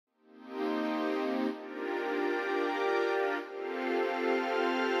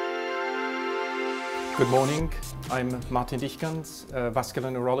Good morning. I'm Martin Dichgans, a vascular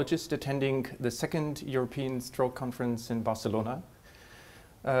neurologist attending the second European Stroke Conference in Barcelona.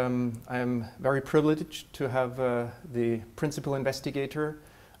 I'm very privileged to have the principal investigator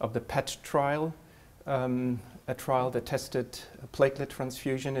of the PET trial, a trial that tested platelet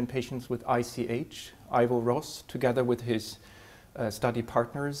transfusion in patients with ICH, Yvo Roos, together with his study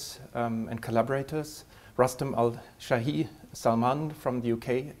partners and collaborators, Rustam Al-Shahi Salman from the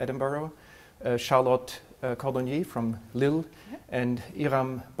UK, Edinburgh, Charlotte Cordonnier from Lille, and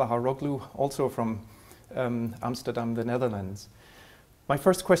Iram Baharoglu, also from Amsterdam, the Netherlands. My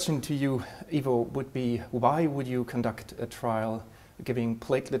first question to you, Yvo, would be why would you conduct a trial giving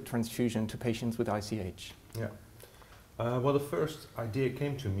platelet transfusion to patients with ICH? Yeah. Well, the first idea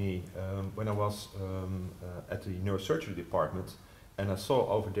came to me when I was at the neurosurgery department, and I saw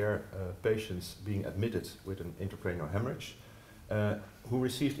over there patients being admitted with an intracranial hemorrhage who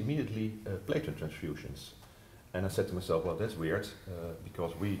received immediately platelet transfusions. And I said to myself, well, that's weird,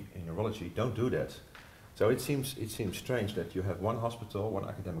 because we in neurology don't do that. So it seems strange that you have one hospital, one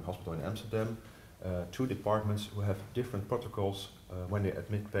academic hospital in Amsterdam, two departments who have different protocols when they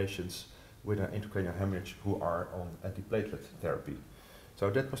admit patients with an intracranial hemorrhage who are on antiplatelet therapy. So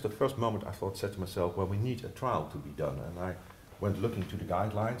that was the first moment I said to myself, well, we need a trial to be done. And I went looking to the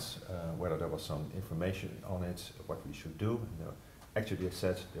guidelines, whether there was some information on it, what we should do. Actually, they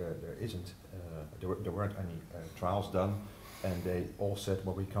said there weren't any trials done, and they all said,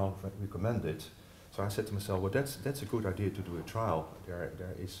 well, we can't recommend it. So I said to myself, well, that's a good idea to do a trial. There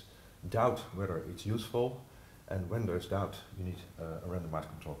is doubt whether it's useful, and when there's doubt, you need a randomized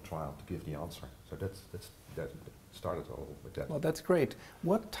controlled trial to give the answer. So that started all with that. Well, that's great.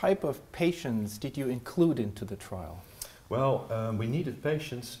 What type of patients did you include into the trial? Well, we needed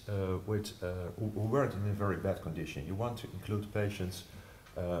patients who weren't in a very bad condition. You want to include patients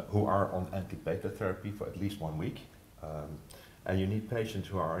who are on antiplatelet therapy for at least 1 week. And you need patients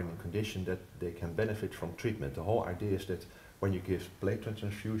who are in a condition that they can benefit from treatment. The whole idea is that when you give platelet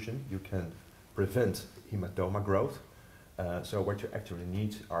transfusion, you can prevent hematoma growth. So what you actually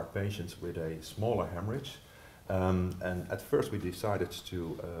need are patients with a smaller hemorrhage. And at first we decided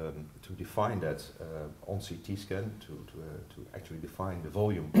to define that on CT scan, to actually define the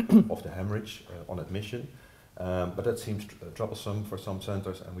volume of the hemorrhage on admission. But that seems troublesome for some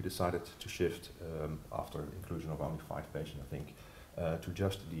centers, and we decided to shift, after inclusion of only 5 patients, I think, to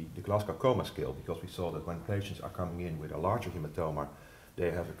just the Glasgow coma scale, because we saw that when patients are coming in with a larger hematoma,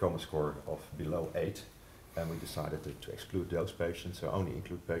 they have a coma score of below 8. And we decided to exclude those patients, so only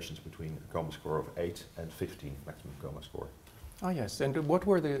include patients between a coma score of 8 and 15 maximum coma score. Oh yes, and what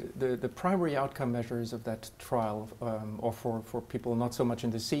were the primary outcome measures of that trial, or for people not so much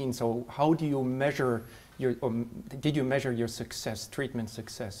in the scene? So how do you measure did you measure your success, treatment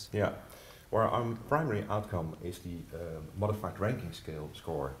success? Yeah, well, our primary outcome is the modified ranking scale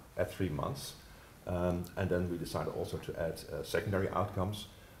score at 3 months. And then we decided also to add secondary outcomes,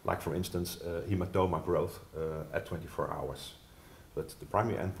 like for instance hematoma growth at 24 hours. But the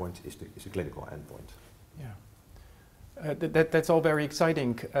primary endpoint is the clinical endpoint. Yeah, that's all very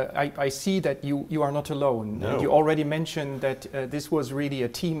exciting. I see that you are not alone. No. You already mentioned that this was really a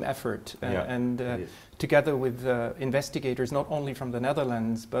team effort, and together with investigators not only from the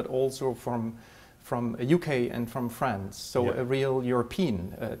Netherlands but also from UK and from France. So a real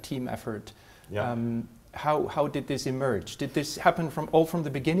European team effort. Yeah. How did this emerge? Did this happen from the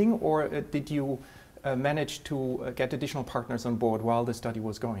beginning, or did you manage to get additional partners on board while the study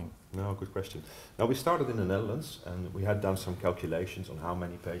was going? No, good question. Now, we started in the Netherlands, and we had done some calculations on how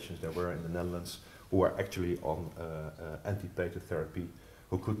many patients there were in the Netherlands who were actually on antiplatelet therapy,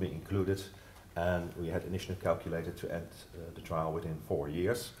 who could be included, and we had initially calculated to end the trial within 4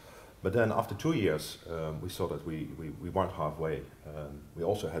 years. But then after 2 years, we saw that we weren't halfway. We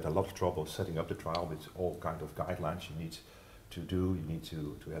also had a lot of trouble setting up the trial with all kinds of guidelines you need to do. You need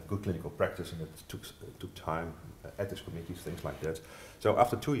to have good clinical practice, and it took time, ethics committees, things like that. So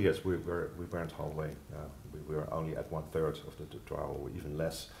after 2 years, we weren't halfway. We were only at 1/3 of the trial, or even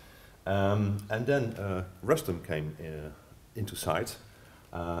less. And then Rustam came into sight,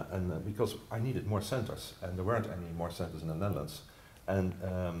 and because I needed more centers, and there weren't any more centers in the Netherlands. And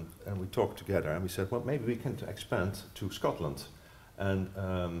we talked together, and we said, well, maybe we can expand to Scotland. And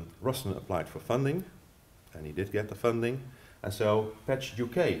Rustam applied for funding, and he did get the funding. And so PET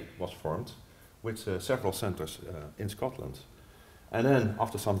UK was formed with several centers in Scotland. And then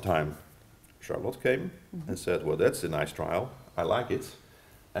after some time, Charlotte came and said, well, that's a nice trial, I like it.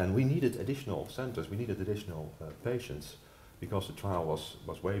 And we needed additional centers, we needed additional patients, because the trial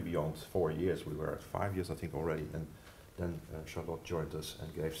was way beyond 4 years. We were at 5 years, I think, already. And then Charlotte joined us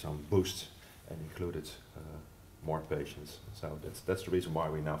and gave some boost and included more patients. So that's the reason why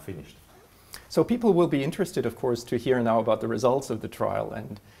we now finished. So people will be interested, of course, to hear now about the results of the trial.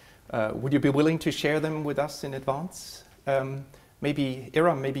 And would you be willing to share them with us in advance? Maybe,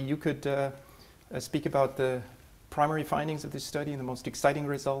 Ira, maybe you could speak about the primary findings of this study and the most exciting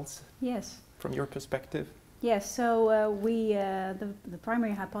results. Yes. From your perspective. Yes, so the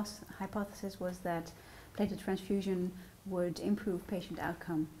primary hypothesis was that platelet transfusion would improve patient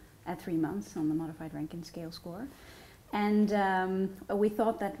outcome at 3 months on the modified Rankin scale score. And we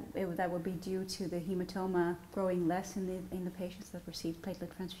thought that that would be due to the hematoma growing less in the patients that received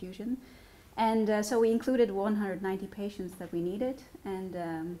platelet transfusion. And so we included 190 patients that we needed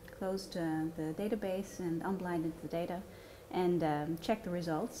and closed the database and unblinded the data and checked the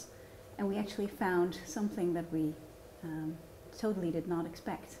results. And we actually found something that we totally did not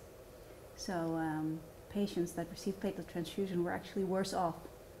expect. So patients that received platelet transfusion were actually worse off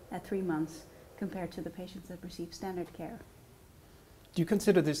at 3 months compared to the patients that received standard care. Do you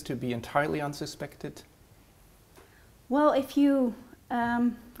consider this to be entirely unsuspected? Well, if you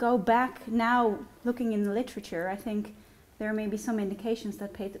go back now looking in the literature, I think there may be some indications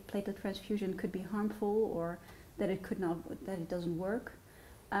that platelet transfusion could be harmful or that it doesn't work.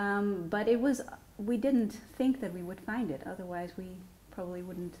 But we didn't think that we would find it, otherwise we probably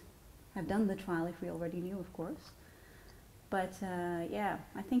wouldn't have done the trial if we already knew, of course. But yeah,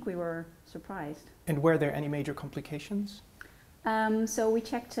 I think we were surprised. And were there any major complications? So we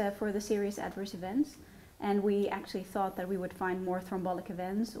checked for the serious adverse events, and we actually thought that we would find more thrombotic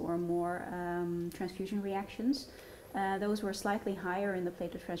events or more transfusion reactions. Those were slightly higher in the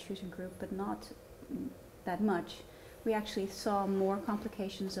platelet transfusion group, but not that much. We actually saw more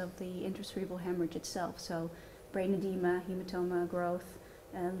complications of the intracerebral hemorrhage itself, so brain edema, hematoma growth,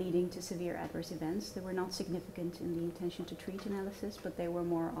 leading to severe adverse events. They were not significant in the intention to treat analysis, but they were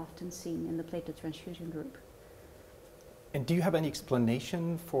more often seen in the platelet transfusion group. And do you have any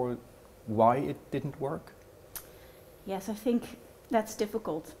explanation for why it didn't work? Yes, I think that's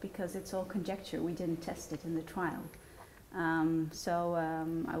difficult because it's all conjecture. We didn't test it in the trial.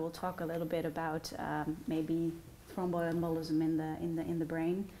 I will talk a little bit about maybe thromboembolism in the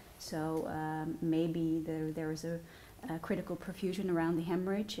brain. So maybe there is a critical perfusion around the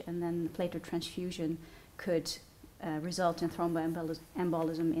hemorrhage, and then the platelet transfusion could result in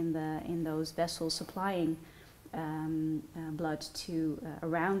thromboembolism in those vessels supplying blood to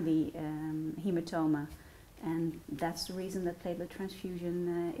around the hematoma, and that's the reason that platelet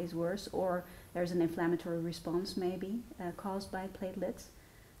transfusion is worse, or there's an inflammatory response maybe caused by platelets.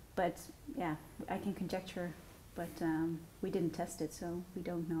 But yeah, I can conjecture, but we didn't test it, so we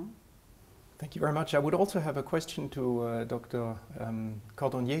don't know. Thank you very much. I would also have a question to Dr.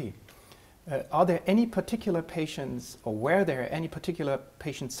 Cordonnier. Are there any particular patients, or were there any particular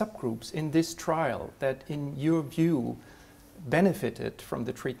patient subgroups in this trial that, in your view, benefited from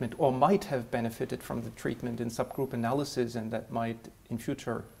the treatment or might have benefited from the treatment in subgroup analysis, and that might, in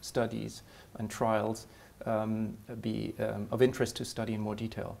future studies and trials, be of interest to study in more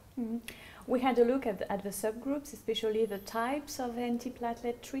detail? Mm-hmm. We had a look at the subgroups, especially the types of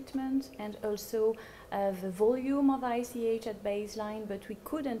antiplatelet treatment and also the volume of ICH at baseline, but we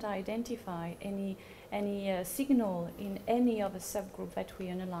couldn't identify any signal in any of the subgroups that we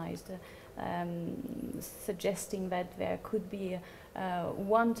analyzed, suggesting that there could be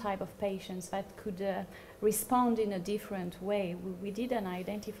one type of patients that could respond in a different way. We didn't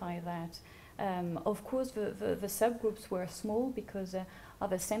identify that. Of course, the subgroups were small because of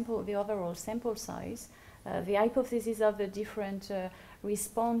the overall sample size. The hypothesis of the different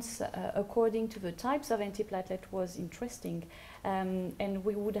response according to the types of antiplatelet was interesting, and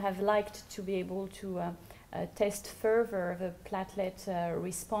we would have liked to be able to test further the platelet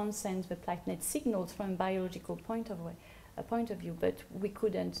response and the platelet signals from a biological point of view, but we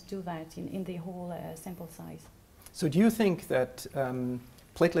couldn't do that in the whole sample size. So do you think that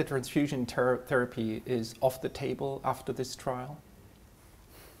platelet transfusion therapy is off the table after this trial?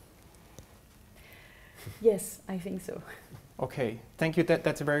 Yes, I think so. Okay, thank you.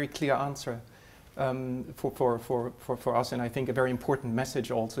 That's a very clear answer for us, and I think a very important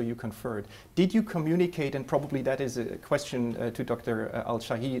message also you conferred. Did you communicate, and probably that is a question to Dr.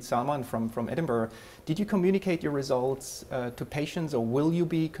 Al-Shahi Salman from Edinburgh, did you communicate your results to patients, or will you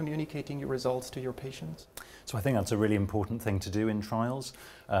be communicating your results to your patients? So I think that's a really important thing to do in trials,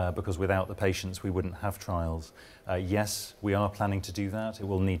 because without the patients we wouldn't have trials. Yes, we are planning to do that. It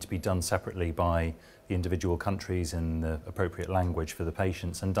will need to be done separately by the individual countries in the appropriate language for the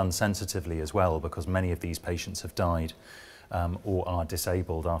patients, and done sensitively as well, because many of these patients have died or are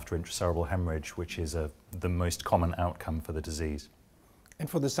disabled after intracerebral hemorrhage, which is the most common outcome for the disease. And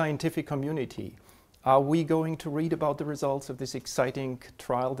for the scientific community, are we going to read about the results of this exciting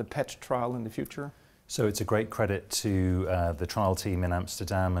trial, the PET trial, in the future? So it's a great credit to the trial team in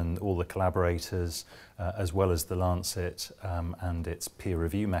Amsterdam and all the collaborators, as well as the Lancet and its peer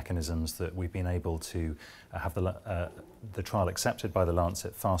review mechanisms, that we've been able to have the trial accepted by the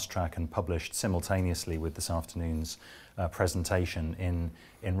Lancet fast track and published simultaneously with this afternoon's presentation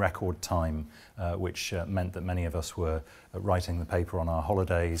in record time, which meant that many of us were writing the paper on our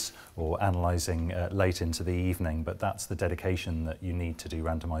holidays or analysing late into the evening, but that's the dedication that you need to do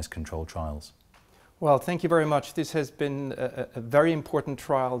randomised controlled trials. Well, thank you very much. This has been a very important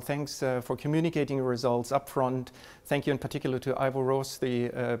trial. Thanks for communicating your results up front. Thank you in particular to Yvo Roos,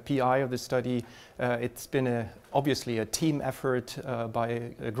 the PI of the study. It's been obviously a team effort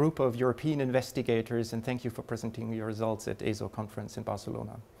by a group of European investigators, and thank you for presenting your results at ESOC conference in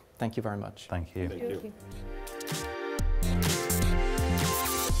Barcelona. Thank you very much. Thank you. Thank you.